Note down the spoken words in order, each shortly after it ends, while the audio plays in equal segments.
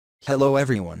Hello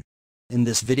everyone. In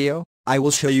this video, I will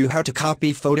show you how to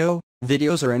copy photo,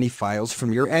 videos or any files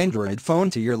from your Android phone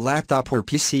to your laptop or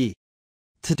PC.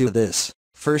 To do this,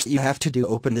 first you have to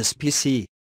open this PC.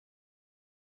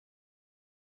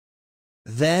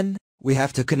 Then, we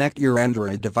have to connect your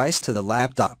Android device to the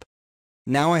laptop.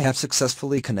 Now I have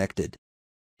successfully connected.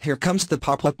 Here comes the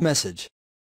pop-up message.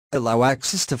 Allow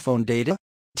access to phone data?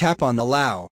 Tap on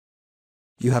Allow.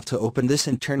 You have to open this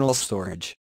internal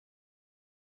storage.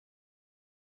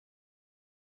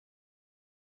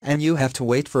 And you have to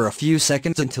wait for a few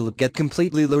seconds until it gets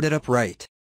completely loaded up right.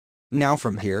 Now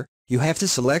from here, you have to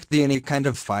select any kind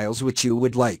of files which you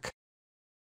would like.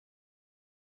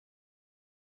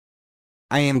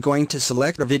 I am going to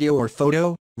select a video or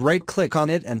photo, right-click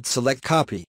on it and select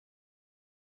Copy.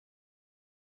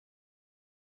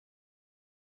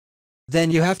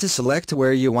 Then you have to select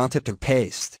where you want it to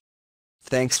paste.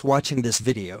 Thanks for watching this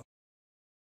video.